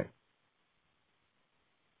right back.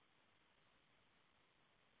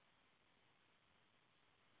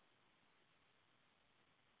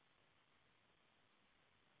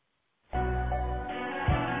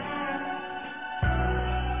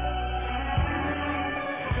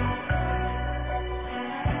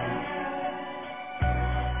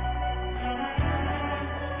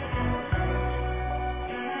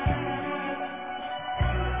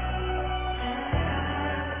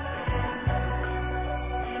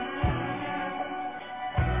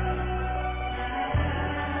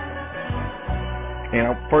 And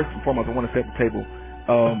first and foremost, I want to set the table.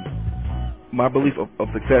 My belief of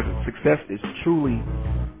success. Success is truly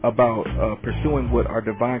about pursuing what our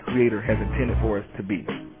divine Creator has intended for us to be,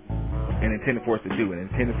 and intended for us to do, and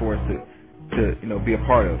intended for us to be a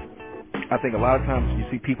part of. I think a lot of times you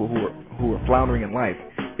see people who are floundering in life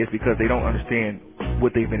is because they don't understand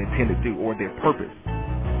what they've been intended to do or their purpose.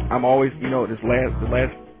 I'm always, the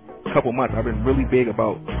last couple months, I've been really big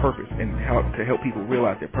about purpose and how to help people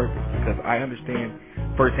realize their purpose, because I understand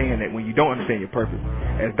firsthand that when you don't understand your purpose,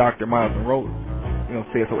 as Dr. Myles Monroe,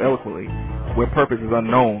 said so eloquently, where purpose is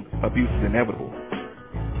unknown, abuse is inevitable.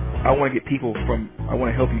 I want to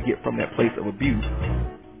help you get from that place of abuse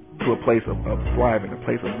to a place of thriving, a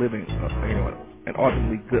place of living, an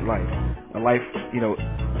ultimately good life, a life, that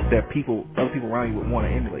other people around you would want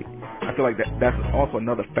to emulate. I feel like that's also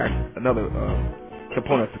another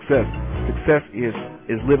component of success. Success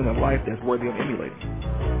is living a life that's worthy of emulating.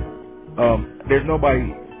 There's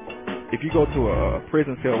nobody. If you go to a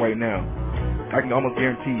prison cell right now, I can almost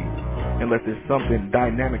guarantee you, unless there's something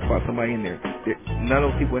dynamic about somebody in there, that none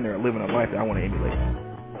of those people in there are living a life that I want to emulate.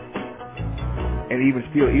 And even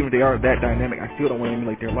if they are that dynamic, I still don't want to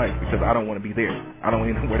emulate their life, because I don't want to be there. I don't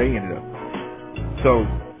want to know where they ended up. So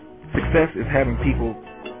success is having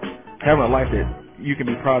a life that you can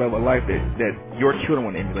be proud of, a life that your children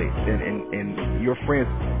want to emulate, and your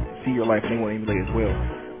friends see your life and they want to emulate as well.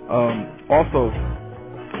 Also,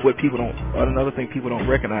 another thing people don't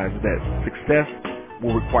recognize is that success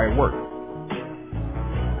will require work,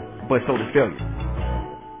 but so does failure.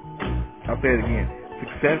 I'll say it again.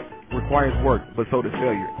 Success requires work, but so does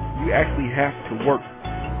failure. You actually have to work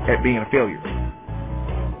at being a failure.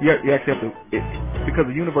 You actually have to, because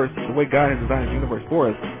the universe, the way God has designed the universe for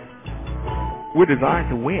us, we're designed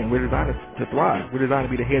to win. We're designed to thrive. We're designed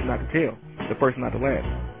to be the head, not the tail, the first, not the last.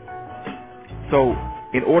 So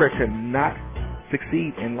in order to not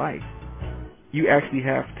succeed in life, you actually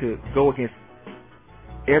have to go against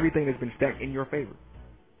everything that's been stacked in your favor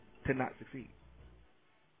to not succeed.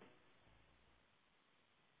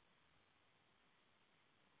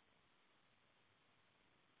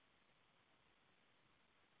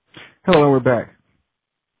 Hello, and we're back.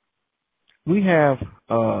 We have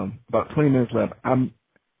about 20 minutes left. I'm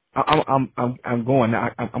going now.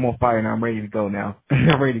 I'm on fire now. I'm ready to go now.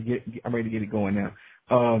 I'm ready to get it going now.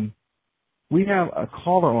 We have a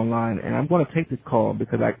caller online, and I'm going to take this call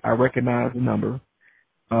because I recognize the number,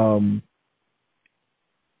 and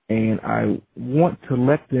I want to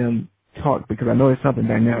let them talk because I know there's something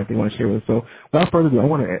dynamic they want to share with us. So without further ado, I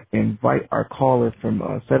want to invite our caller from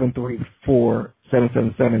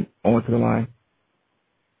 734-777 onto the line.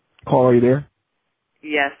 Caller, are you there?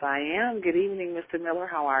 Yes, I am. Good evening, Mr. Miller.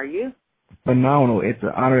 How are you? Phenomenal. It's an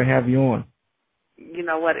honor to have you on. You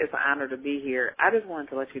know what? It's an honor to be here. I just wanted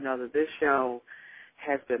to let you know that this show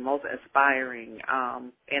has been most inspiring,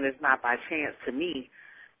 and it's not by chance to me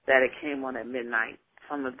that it came on at midnight.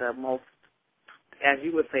 Some of the most, as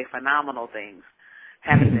you would say, phenomenal things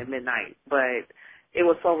happened at midnight. But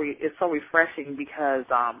it's so refreshing because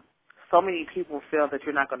so many people feel that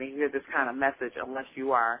you're not going to hear this kind of message unless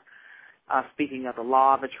you are speaking of the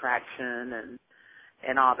law of attraction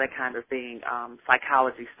and all that kind of thing,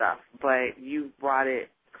 psychology stuff. But you brought it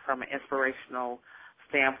from an inspirational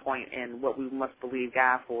standpoint and what we must believe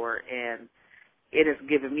God for, and it has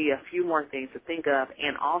given me a few more things to think of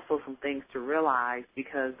and also some things to realize,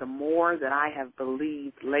 because the more that I have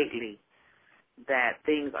believed lately that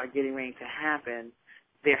things are getting ready to happen,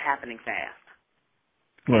 they're happening fast.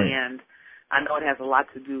 Right. And I know it has a lot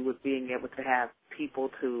to do with being able to have people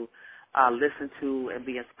to listen to and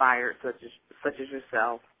be inspired, such as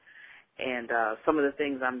yourself. And some of the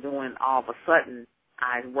things I'm doing, all of a sudden,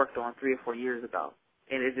 I worked on 3 or 4 years ago,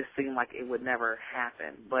 and it just seemed like it would never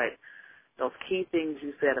happen. But those key things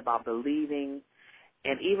you said about believing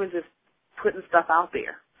and even just putting stuff out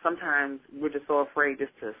there. Sometimes we're just so afraid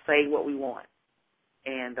just to say what we want.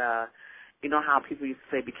 And you know how people used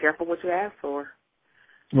to say, be careful what you ask for?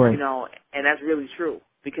 Right. You know, and that's really true,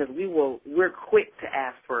 because we're quick to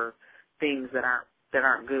ask for things that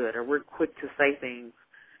aren't good, or we're quick to say things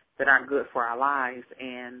that aren't good for our lives.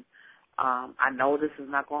 And I know this is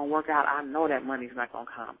not going to work out. I know that money's not going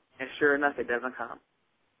to come. And sure enough, it doesn't come.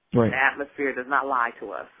 Right. The atmosphere does not lie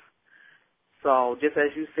to us. So just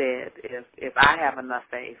as you said, if I have enough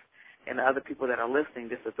faith in the other people that are listening,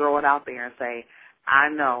 just to throw it out there and say, I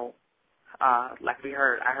know, like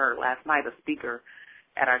I heard last night, a speaker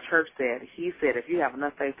at our church said, if you have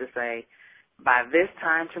enough faith to say, by this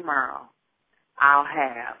time tomorrow, I'll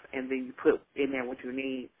have, and then you put in there what you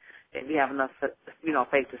need, and you have enough,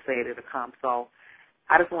 faith to say it, it'll come. So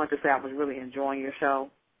I just wanted to say I was really enjoying your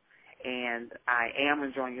show, and I am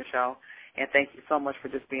enjoying your show, and thank you so much for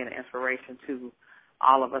just being an inspiration to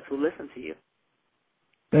all of us who listen to you.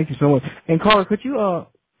 Thank you so much. And Carla, could you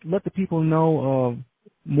let the people know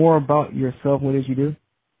more about yourself, what it is you do?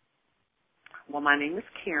 Well, my name is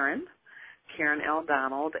Karen L.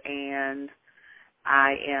 Donald, and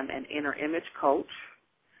I am an inner image coach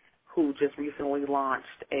who just recently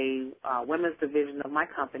launched a women's division of my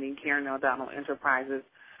company. Karen L. Donald Enterprises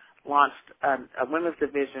launched a women's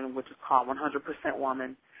division, which is called 100%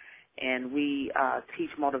 Woman, and we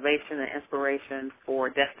teach motivation and inspiration for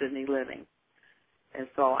destiny living. And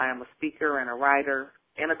so I am a speaker and a writer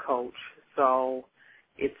and a coach, so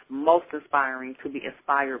it's most inspiring to be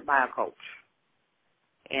inspired by a coach.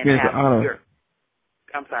 And it's an honor.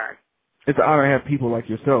 I'm sorry. It's an honor to have people like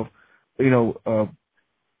yourself. The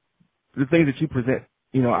things that you present,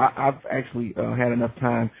 I've actually had enough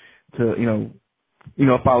time to,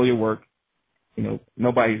 follow your work.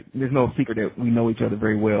 There's no secret that we know each other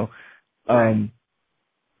very well. And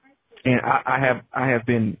I have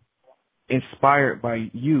been inspired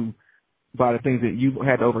by you, by the things that you've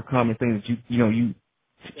had to overcome and things that you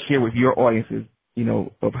share with your audiences,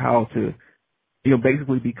 of how to,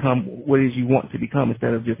 basically become what it is you want to become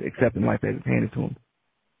instead of just accepting life as it's handed to them.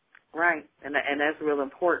 Right, and that's real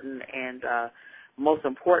important. And most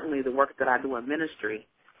importantly, the work that I do in ministry,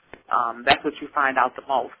 that's what you find out the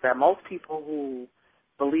most, that most people who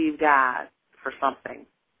believe God for something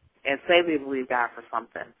and say they believe God for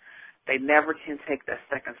something, they never can take that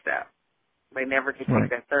second step. They never can take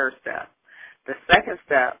that third step. The second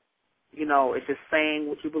step, is just saying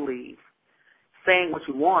what you believe, saying what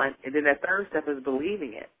you want, and then that third step is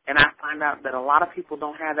believing it. And I find out that a lot of people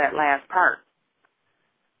don't have that last part,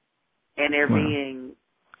 and they're being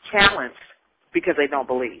challenged because they don't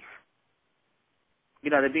believe.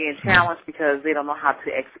 They're being challenged because they don't know how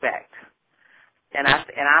to expect. And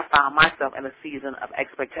I found myself in a season of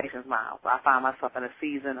expectations, Myles. I found myself in a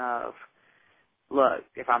season of, look,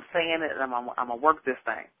 if I'm saying it, I'm gonna work this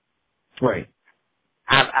thing. Right.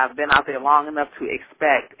 I've been out there long enough to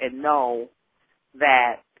expect and know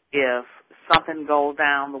that if something goes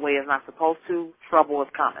down the way it's not supposed to, trouble is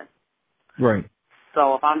coming. Right.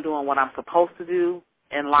 So if I'm doing what I'm supposed to do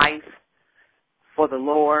in life for the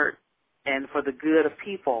Lord and for the good of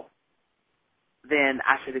people, then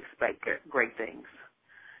I should expect great things.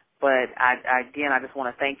 But I just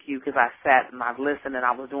want to thank you because I sat and I listened and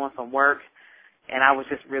I was doing some work and I was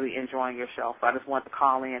just really enjoying your show. So I just wanted to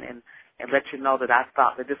call in and let you know that I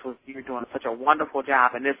thought that you're doing such a wonderful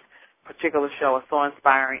job, and this particular show is so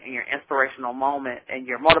inspiring, and your inspirational moment and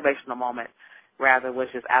your motivational moment, rather, was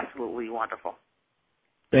just absolutely wonderful.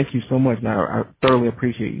 Thank you so much. Now, I thoroughly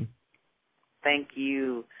appreciate you. Thank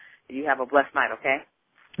you. You have a blessed night, okay?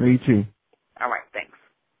 You too. All right, thanks.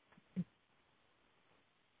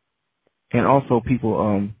 And also,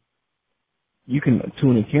 people, you can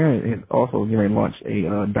tune in. Karen is also going to launch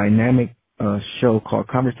a dynamic show called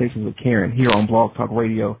Conversations with Karen here on Blog Talk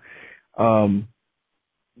Radio.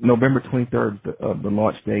 November 23rd is the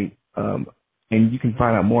launch date. And you can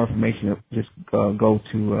find out more information. Just go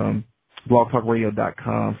to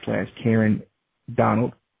blogtalkradio.com/Karen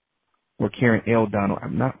Donald or Karen L. Donald.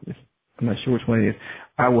 I'm not sure which one it is.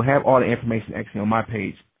 I will have all the information actually on my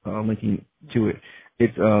page, linking to it.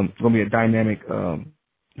 It's going to be a dynamic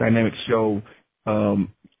show, from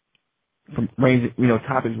ranging,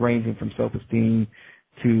 topics ranging from self-esteem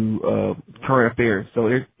to current affairs. So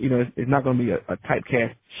it's not going to be a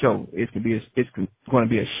typecast show. It's going to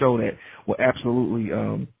be a show that will absolutely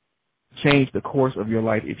change the course of your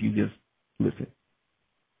life if you just listen.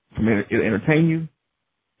 It'll entertain you.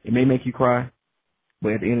 It may make you cry,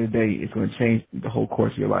 but at the end of the day, it's going to change the whole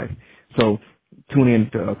course of your life. So tune in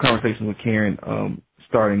to Conversation with Karen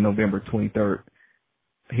starting November 23rd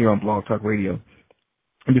here on Blog Talk Radio.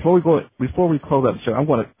 And before we close out the show, I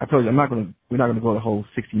told you we're not going to go the whole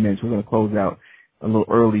 60 minutes. We're going to close out a little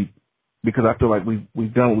early because I feel like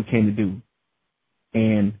we've done what we came to do.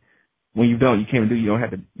 And when you've done what you came to do, you don't have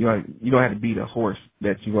to beat a horse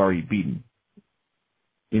that you've already beaten.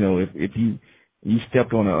 If you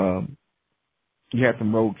stepped on you had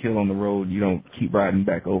some roadkill on the road, you don't keep riding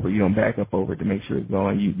back over. You don't back up over it to make sure it's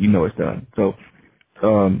going. You know it's done. So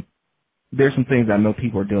there's some things I know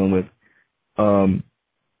people are dealing with.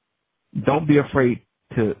 Don't be afraid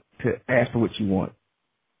to ask for what you want.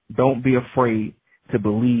 Don't be afraid to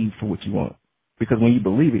believe for what you want. Because when you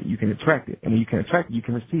believe it, you can attract it. And when you can attract it, you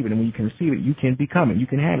can receive it. And when you can receive it, you can become it. You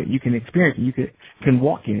can have it. You can experience it. You can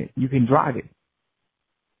walk in it. You can drive it.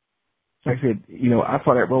 Like I said, I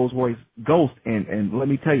saw that Rolls Royce Ghost, and let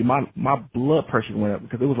me tell you, my blood pressure went up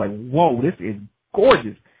because it was like, whoa, this is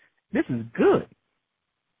gorgeous. This is good.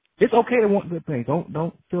 It's okay to want good things.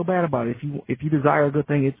 Don't feel bad about it. If you desire a good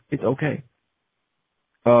thing, it's okay.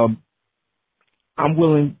 I'm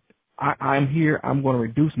willing. I'm here. I'm going to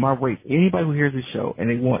reduce my rates. Anybody who hears this show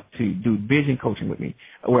and they want to do vision coaching with me,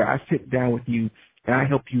 where I sit down with you and I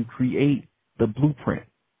help you create the blueprint,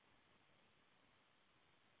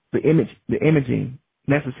 the imaging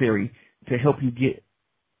necessary to help you get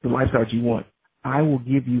the lifestyle that you want, I will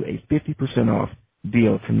give you a 50% off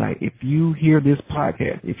deal tonight. If you hear this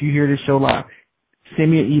podcast, if you hear this show live,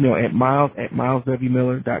 send me an email at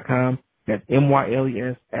myles@myleswmiller.com. That's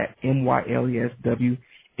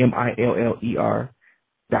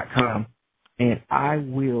MYLES@MYLESWMILLER.com. And I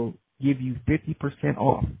will give you 50%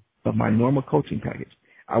 off of my normal coaching package.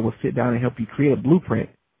 I will sit down and help you create a blueprint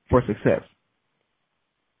for success.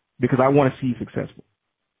 Because I want to see you successful.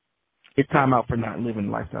 It's time out for not living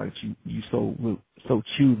the lifestyle that you so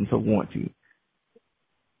choose and so want to,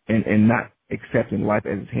 and not accepting life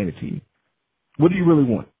as it's handed to you. What do you really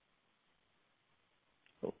want?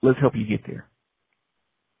 Let's help you get there.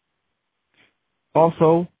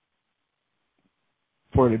 Also,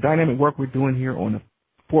 for the dynamic work we're doing here on the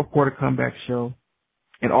fourth quarter comeback show,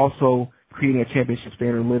 and also creating a championship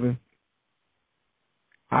standard of living,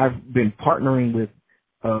 I've been partnering with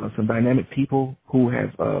some dynamic people who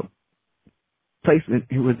have been placed in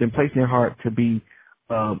their heart to be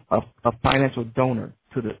a financial donor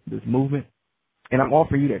to this movement, and I'm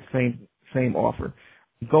offering you that same offer.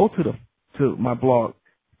 Go to my blog,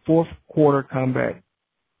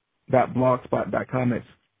 fourthquartercomeback.blogspot.com. That's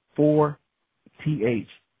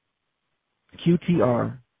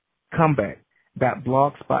 4THQTR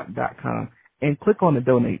comeback.blogspot.com, and click on the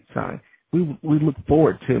donate sign. We look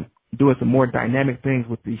forward to doing some more dynamic things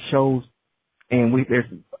with these shows, and there's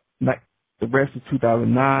like the rest of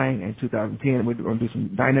 2009 and 2010. We're going to do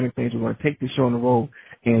some dynamic things. We're going to take this show on the road,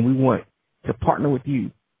 and we want to partner with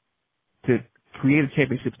you to create a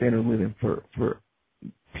championship standard of living for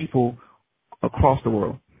people across the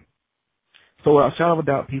world. So without a shadow of a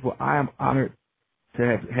doubt, people, I am honored to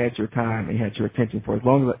have had your time and had your attention for as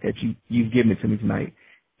long as you've given it to me tonight.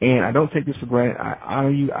 And I don't take this for granted. I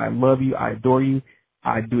honor you. I love you. I adore you.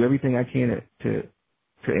 I do everything I can to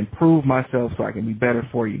improve myself so I can be better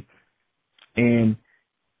for you. And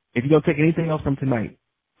if you don't take anything else from tonight,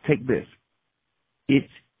 take this.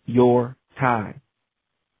 It's your time.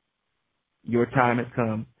 Your time has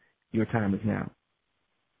come. Your time is now.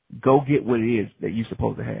 Go get what it is that you're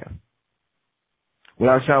supposed to have.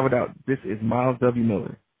 Without a shadow of a doubt, this is Myles W.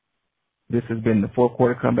 Miller. This has been the Fourth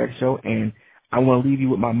Quarter Comeback Show, and I want to leave you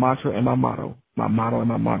with my mantra and my motto. My motto and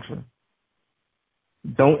my mantra.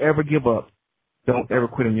 Don't ever give up. Don't ever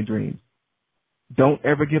quit on your dreams. Don't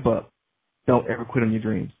ever give up. Don't ever quit on your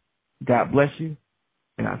dreams. God bless you,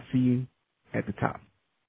 and I'll see you at the top.